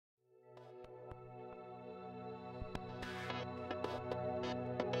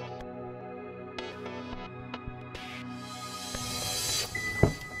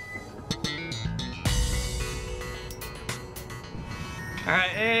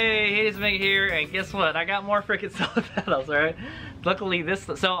Alright, hey, HadesOmega here, and guess what? I got more freaking solar panels, alright? Luckily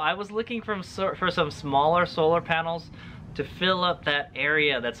so I was looking for some smaller solar panels to fill up that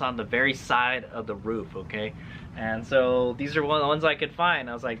area that's on the very side of the roof, okay? And so these are one of the ones I could find.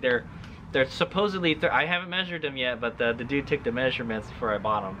 I was like, they're supposedly, I haven't measured them yet, but the dude took the measurements before I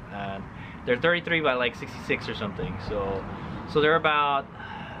bought them. And they're 33 by like 66 or something. So they're about,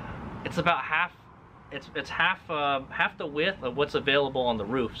 it's about half, it's half the width of what's available on the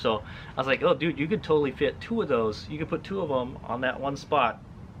roof. So I was like, oh dude, you could totally fit two of those. You could put two of them on that one spot,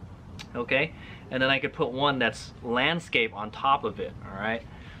 okay? And then I could put one that's landscape on top of it, all right?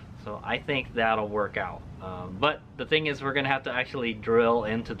 So I think that'll work out. But the thing is, we're gonna have to actually drill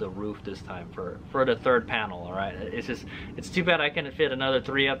into the roof this time for the third panel, all right? It's too bad I couldn't fit another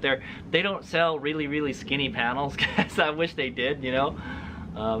 3 up there. They don't sell really skinny panels, guys. I wish they did, you know?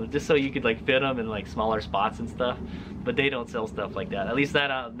 Just so you could like fit them in like smaller spots and stuff, but they don't sell stuff like that. At least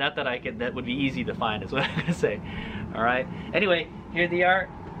that not that I could. That would be easy to find, is what I'm gonna say. All right. Anyway, here they are.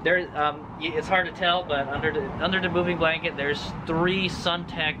 There, it's hard to tell, but under the moving blanket, there's 3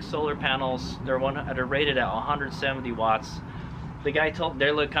 SunTech solar panels. They're rated at 170 watts. The guy told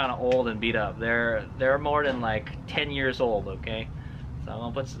they look kind of old and beat up. They're more than like 10 years old. Okay,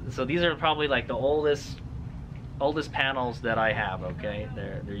 so these are probably like the oldest panels that I have, okay?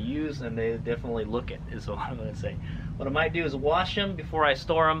 They're used and they definitely look it, is what I'm gonna say. What I might do is wash them before I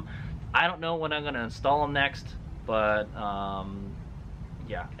store them. I don't know when I'm gonna install them next, but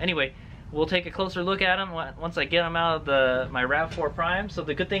yeah. Anyway, we'll take a closer look at them once I get them out of my RAV4 Prime. So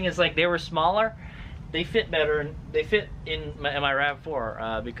the good thing is, like, they were smaller. They fit better, and they fit in my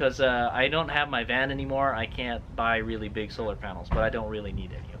RAV4 because I don't have my van anymore. I can't buy really big solar panels, but I don't really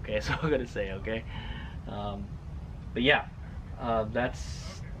need any, okay? So I'm gonna say, okay? But yeah,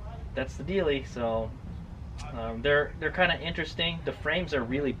 that's the dealie. So they're kind of interesting. The frames are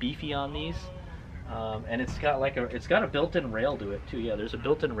really beefy on these, and it's got a built-in rail to it too. Yeah, there's a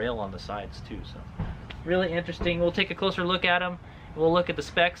built-in rail on the sides too. So really interesting. We'll take a closer look at them. We'll look at the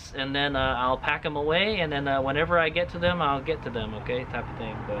specs, and then I'll pack them away. And then whenever I get to them, I'll get to them. Okay, type of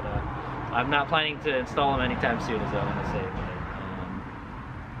thing. But I'm not planning to install them anytime soon, is what I'm gonna say.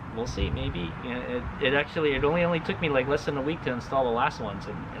 We'll see, maybe. It only took me like less than a week to install the last ones,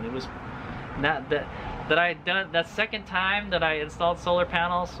 and it was not that second time that I installed solar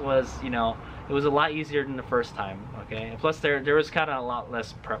panels was, you know, it was a lot easier than the first time, okay? And plus there was kind of a lot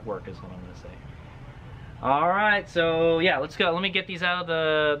less prep work, is what I'm gonna say. All right, so yeah, let's go. Let me get these out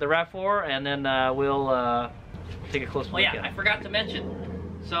of the RAV4, and then we'll take a close look at them. I forgot to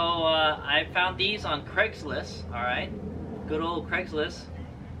mention. So I found these on Craigslist, all right? Good old Craigslist.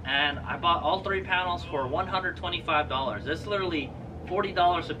 And I bought all 3 panels for $125. That's literally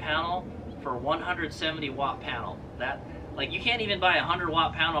 $40 a panel for 170 watt panel. That, like, you can't even buy a 100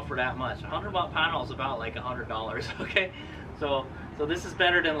 watt panel for that much. A 100 watt panel is about like $100, okay? So this is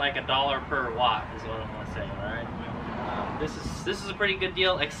better than like $1 per watt, is what I'm gonna say. All right. This is a pretty good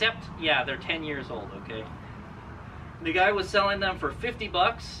deal. Except, yeah, they're 10 years old. Okay. The guy was selling them for 50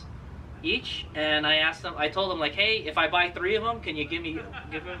 bucks each, and I told him, like, hey, if I buy 3 of them, can you give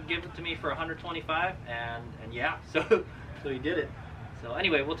it to me for 125? And yeah, so he did it. So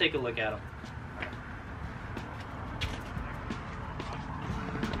anyway, we'll take a look at them.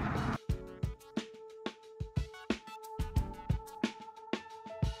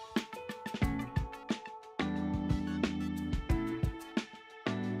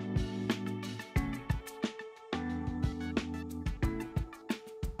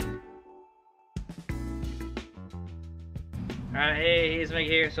 Alright, hey, HadesOmega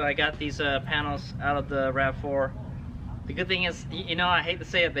here. So I got these panels out of the RAV4. The good thing is, you know, I hate to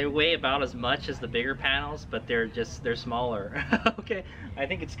say it, they weigh about as much as the bigger panels, but they're smaller. Okay, I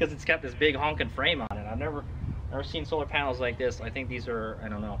think it's because it's got this big honking frame on it. I've never seen solar panels like this. I think these are, I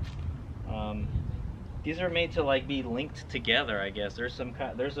don't know. These are made to like be linked together, I guess.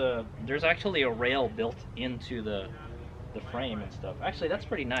 There's actually a rail built into the frame and stuff. Actually, that's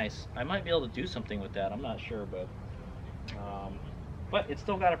pretty nice. I might be able to do something with that. I'm not sure, but it's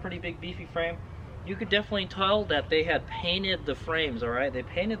still got a pretty big beefy frame. You could definitely tell that they had painted the frames, all right? They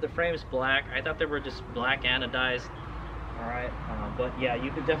painted the frames black. I thought they were just black anodized, all right? But yeah,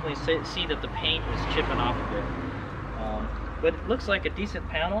 you could definitely see that the paint was chipping off of it. But it looks like a decent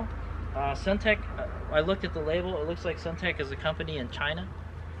panel. SunTech, I looked at the label. It looks like SunTech is a company in China,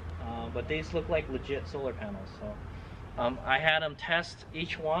 but these look like legit solar panels. So I had them test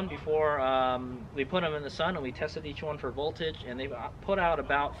each one before we put them in the sun, and we tested each one for voltage, and they put out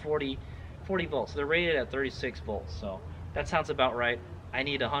about 40 volts. They're rated at 36 volts, so that sounds about right. I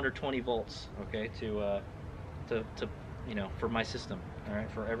need 120 volts, okay, to you know, for my system. All right,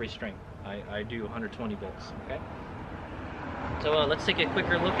 for every string, I do 120 volts. Okay. So let's take a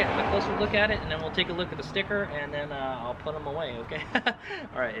closer look at it, and then we'll take a look at the sticker, and then I'll put them away. Okay.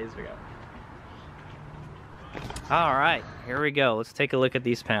 All right, here we go. All right, here we go. Let's take a look at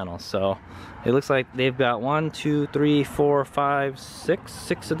these panels. So it looks like they've got 1, 2, 3, 4, 5,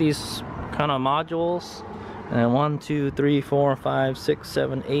 6 of these kind of modules. And then 1, 2, 3, 4, 5, 6,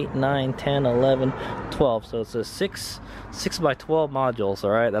 7, 8, 9, 10, 11, 12. So it's a 6 by 12 modules.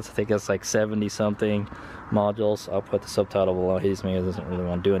 All right, I think that's like 70 something modules. I'll put the subtitle below. HadesOmega doesn't really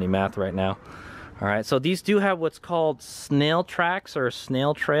want to do any math right now. All right, so these do have what's called snail tracks or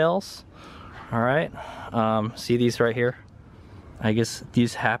snail trails. All right, see these right here? I guess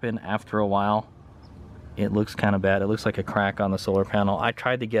these happen after a while. It looks kind of bad. It looks like a crack on the solar panel. I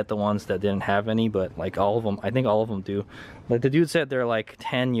tried to get the ones that didn't have any, but like all of them, I think all of them do. Like the dude said they're like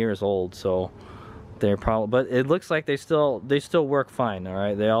 10 years old, so they're probably, but it looks like they still work fine. All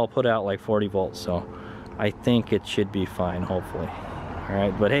right, they all put out like 40 volts, so I think it should be fine, hopefully. All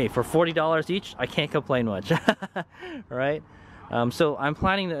right, but hey, for $40 each, I can't complain much. All right. So I'm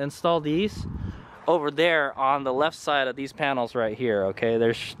planning to install these over there on the left side of these panels right here. Okay,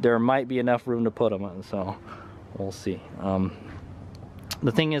 there might be enough room to put them on, so we'll see.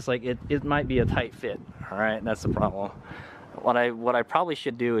 The thing is, like, it might be a tight fit. All right, that's the problem. What I probably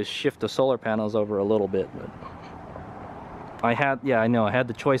should do is shift the solar panels over a little bit, but I had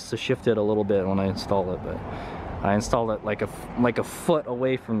the choice to shift it a little bit when I installed it, but I installed it like a foot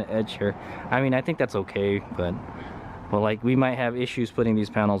away from the edge here. I mean, I think that's okay, but like we might have issues putting these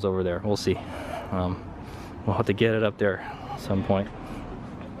panels over there. We'll see. We'll have to get it up there at some point.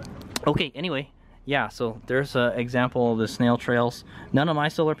 Okay, anyway, yeah, so there's an example of the snail trails. None of my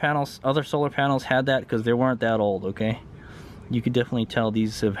solar panels, other solar panels had that because they weren't that old, okay? You could definitely tell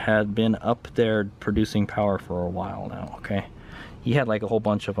these have been up there producing power for a while now, okay? He had like a whole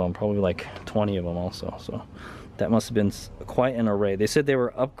bunch of them, probably like 20 of them also, so that must have been quite an array. They said they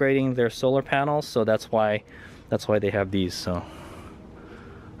were upgrading their solar panels, so that's why they have these. So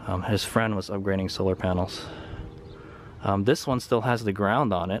his friend was upgrading solar panels. This one still has the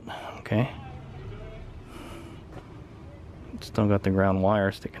ground on it, okay? Still got the ground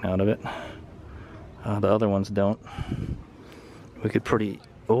wire sticking out of it. The other ones don't. We could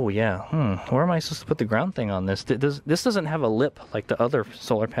oh yeah, where am I supposed to put the ground thing on this? This doesn't have a lip like the other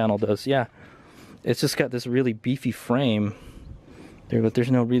solar panel does. Yeah, it's just got this really beefy frame there, but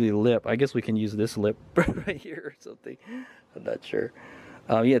there's no really lip. I guess we can use this lip right here or something. I'm not sure.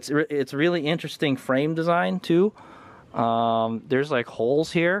 Yeah, it's really interesting frame design too. There's like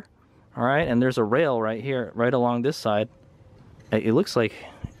holes here, all right, and there's a rail right here, right along this side. It looks like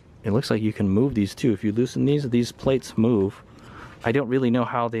you can move these too. If you loosen these plates move. I don't really know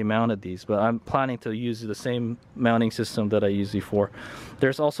how they mounted these, but I'm planning to use the same mounting system that I used before.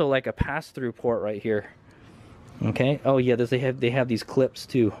 There's also like a pass-through port right here. Okay. Oh yeah, they have these clips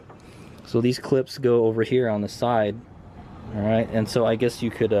too. So these clips go over here on the side. All right, and so I guess you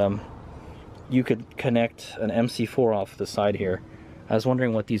could connect an MC4 off the side here. I was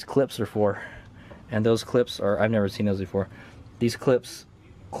wondering what these clips are for, and those clips are, I've never seen those before. These clips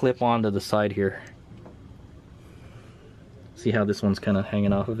clip onto the side here. See how this one's kind of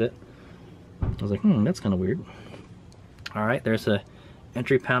hanging off of it? I was like, that's kind of weird. All right, there's a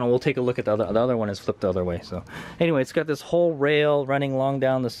entry panel. We'll take a look at the other one is flipped the other way. So anyway, it's got this whole rail running along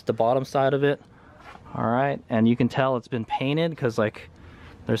down the bottom side of it. All right, and you can tell it's been painted because like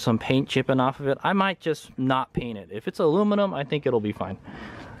there's some paint chipping off of it. I might just not paint it. If it's aluminum, I think it'll be fine.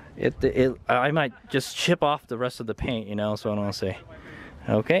 I might just chip off the rest of the paint, you know, so I don't want to say.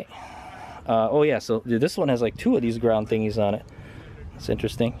 Okay. Oh yeah, so this one has like 2 of these ground thingies on it. That's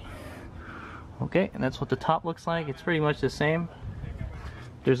interesting. Okay, and that's what the top looks like. It's pretty much the same.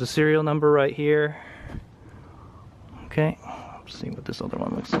 There's a serial number right here. Okay, let's see what this other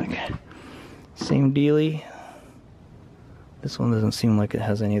one looks like. Same dealie. This one doesn't seem like it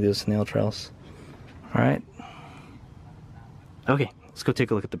has any of those snail trails. All right. Okay, let's go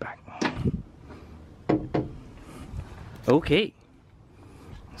take a look at the back. Okay.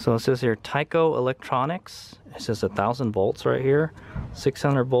 So it says here, Tyco Electronics. It says 1,000 volts right here.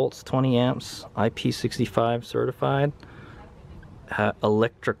 600 volts, 20 amps, IP65 certified.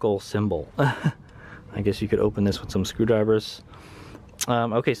 Electrical symbol. I guess you could open this with some screwdrivers.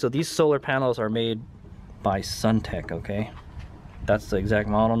 Okay, so these solar panels are made by SunTech, okay? That's the exact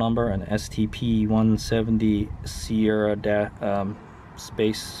model number, an STP-170 Sierra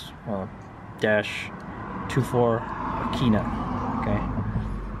space dash 24 Akina, okay?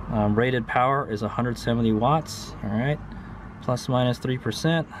 Rated power is 170 watts, all right, plus minus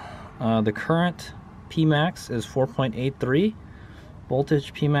 3%. The current Pmax is 4.83,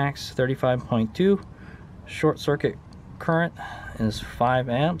 voltage Pmax 35.2, short circuit current is 5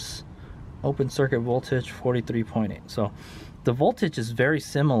 amps, open circuit voltage 43.8. So the voltage is very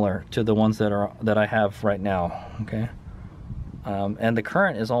similar to the ones that I have right now. Okay, and the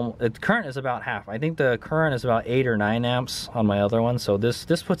current is about half. I think the current is about 8 or 9 amps on my other one. So this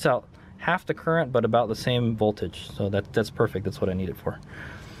puts out half the current but about the same voltage. So that's perfect. That's what I need it for.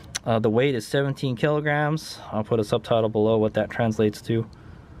 The weight is 17 kilograms. I'll put a subtitle below what that translates to.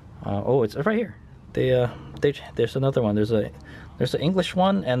 Oh, it's right here. There's another one. There's an English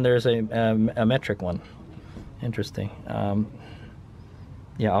one and there's a metric one. Interesting.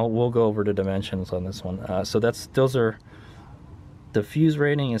 Yeah, we'll go over the dimensions on this one. So those are, the fuse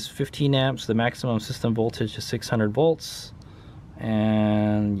rating is 15 amps. The maximum system voltage is 600 volts.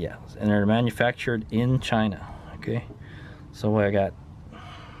 And yeah, and they're manufactured in China. Okay, so I got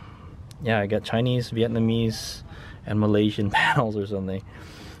Chinese, Vietnamese, and Malaysian panels or something.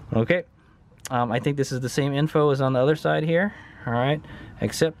 Okay, I think this is the same info as on the other side here. All right,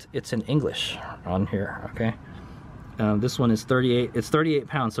 except it's in English on here. Okay, this one is 38. It's 38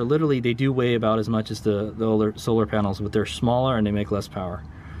 pounds. So literally, they do weigh about as much as the older solar panels, but they're smaller and they make less power.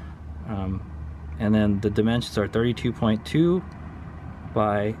 And then the dimensions are 32.2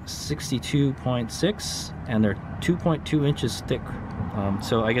 by 62.6, and they're 2.2 inches thick.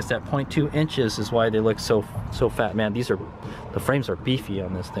 So I guess that 0.2 inches is why they look so fat. Man, the frames are beefy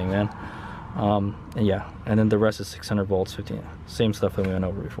on this thing, man. And yeah, and then the rest is 600 volts, 15. Same stuff that we went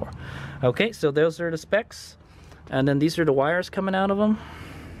over before. Okay, so those are the specs, and then these are the wires coming out of them.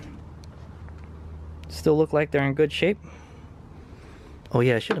 Still look like they're in good shape. Oh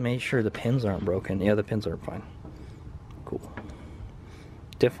yeah, I should have made sure the pins aren't broken. Yeah, the pins are fine. Cool.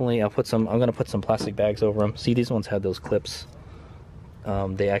 Definitely, I'm gonna put some plastic bags over them. See, these ones have those clips.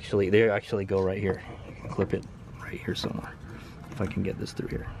 They actually go right here. You can clip it right here somewhere. If I can get this through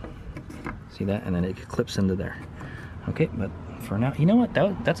here. See that? And then it clips into there. Okay, but for now, you know what?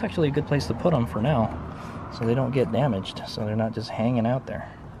 That's actually a good place to put them for now, so they don't get damaged. So they're not just hanging out there.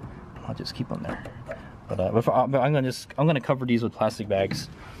 I'll just keep them there. But I'm gonna cover these with plastic bags.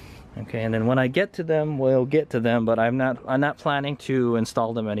 Okay, and then when I get to them, we'll get to them. But I'm not planning to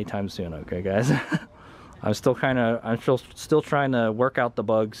install them anytime soon. Okay, guys. I'm still trying to work out the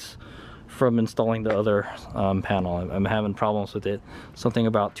bugs from installing the other panel. I'm having problems with it. Something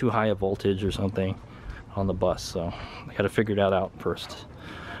about too high a voltage or something on the bus. So I got to figure that out first.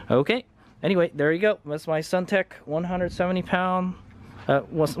 Okay. Anyway, there you go. That's my SunTech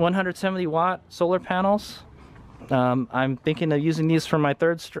 170 watt solar panels. I'm thinking of using these for my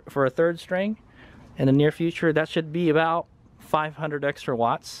a third string in the near future. That should be about 500 extra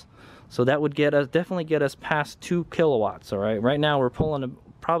watts. So that would definitely get us past 2 kilowatts. All right. Right now we're pulling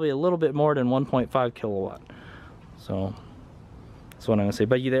probably a little bit more than 1.5 kilowatt. So that's what I'm gonna say.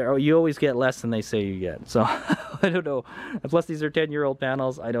 But you always get less than they say you get. So I don't know. Plus these are 10-year-old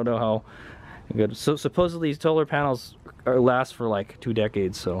panels. I don't know how good. So supposedly solar panels last for like 2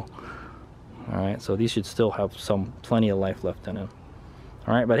 decades. So all right. So these should still have plenty of life left in them.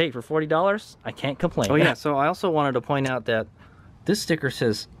 All right. But hey, for $40, I can't complain. Oh yeah. So I also wanted to point out that this sticker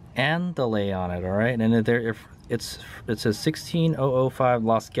says and delay on it. All right. And it says 16005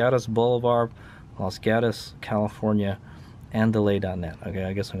 Los Gatos Boulevard, Los Gatos, California, and delay.net. Okay,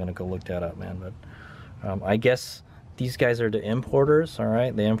 I guess I'm gonna go look that up, man. But I guess these guys are the importers. All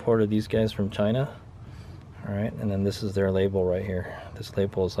right, they imported these guys from China. All right, and then this is their label right here. This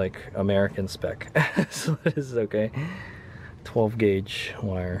label is like American spec. So this is okay. 12 gauge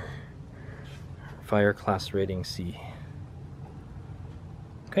wire, fire class rating C.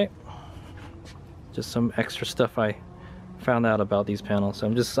 Okay, just some extra stuff I found out about these panels. So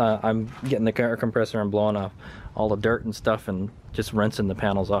I'm getting the air compressor and blowing off all the dirt and stuff and just rinsing the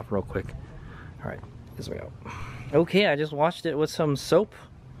panels off real quick. All right, here we go. Okay, I just washed it with some soap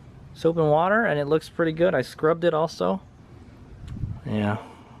and water, and it looks pretty good. I scrubbed it also. Yeah,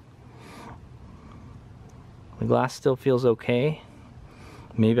 the glass still feels okay.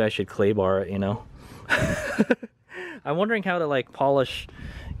 Maybe I should clay bar it, you know. I'm wondering how to like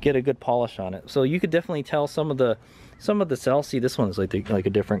get a good polish on it. So you could definitely tell some of the cells. See, this one is like a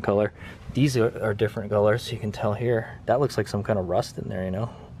different color. These are different colors. So you can tell here. That looks like some kind of rust in there, you know.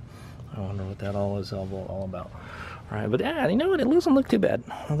 I wonder what that all is all about. All right, but yeah, you know what? It doesn't look too bad.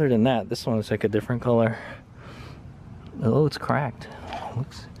 Other than that, this one is like a different color. Oh, it's cracked.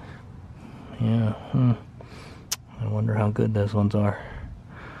 Looks, yeah. I wonder how good those ones are.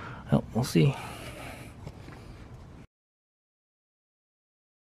 Well, we'll see.